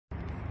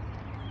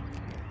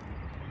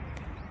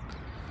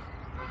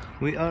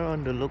We are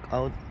on the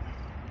lookout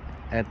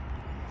at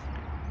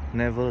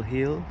Naval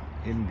Hill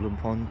in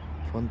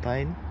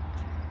Bloemfontein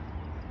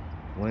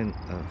when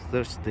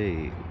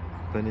Thursday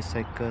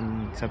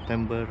 22nd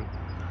September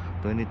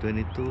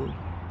 2022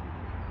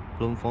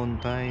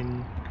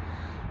 Bloemfontein.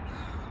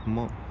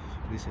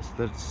 This is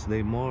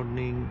Thursday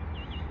morning.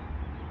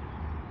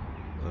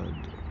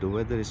 The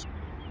weather is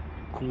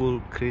cool,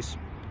 crisp.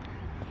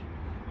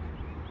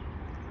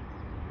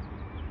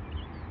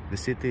 The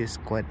city is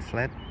quite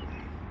flat,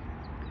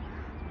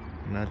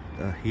 not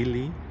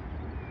hilly,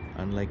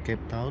 unlike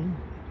Cape Town,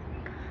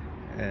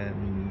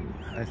 and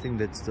I think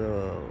that's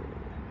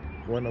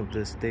one of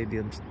the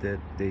stadiums that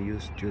they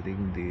used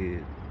during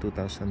the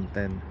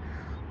 2010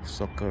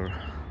 soccer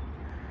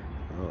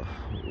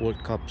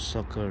World Cup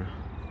soccer,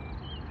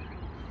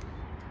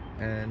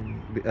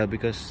 and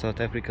because South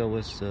Africa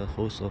was the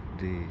host of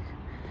the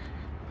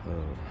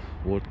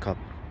World Cup,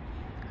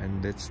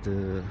 and that's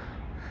the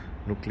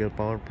nuclear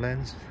power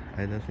plants.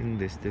 I don't think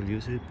they still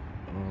use it.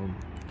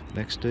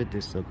 Next to it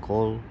is a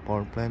coal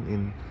power plant.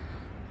 In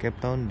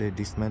Cape Town they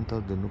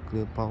dismantled the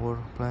nuclear power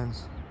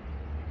plants.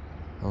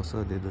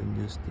 Also they don't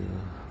use the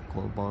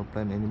coal power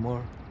plant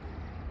anymore.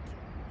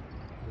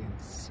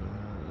 It's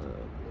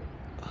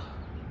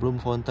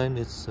Bloemfontein.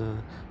 It's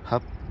a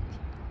hub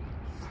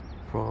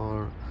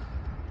for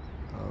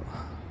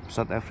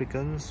South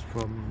Africans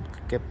from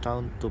Cape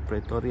Town to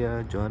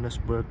Pretoria,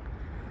 Johannesburg,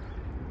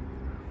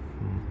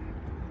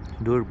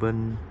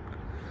 Durban,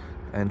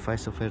 and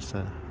vice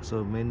versa.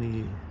 So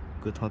many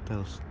good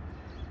hotels.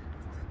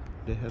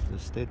 They have the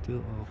statue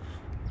of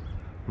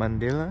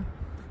Mandela.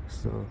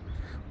 So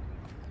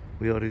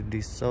we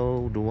already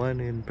saw the one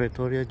in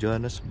Pretoria,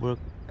 Johannesburg,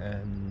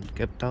 and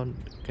Cape Town.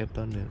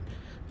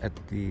 At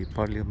the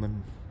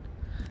Parliament.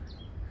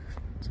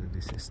 So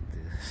this is the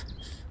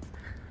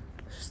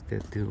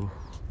statue.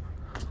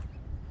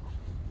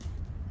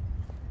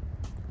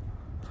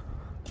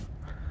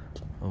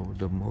 Oh,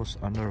 the most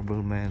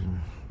honorable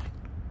man.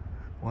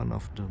 One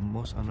of the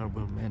most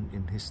honorable men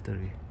in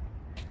history.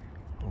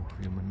 Oh,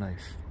 human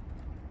knife.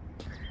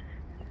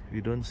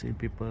 We don't see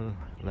people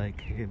like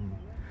him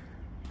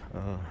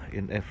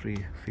in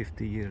every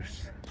 50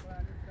 years.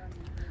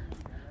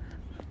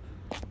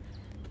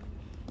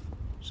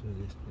 So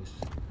this is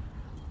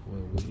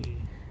where we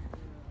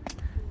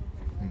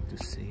need to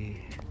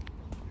see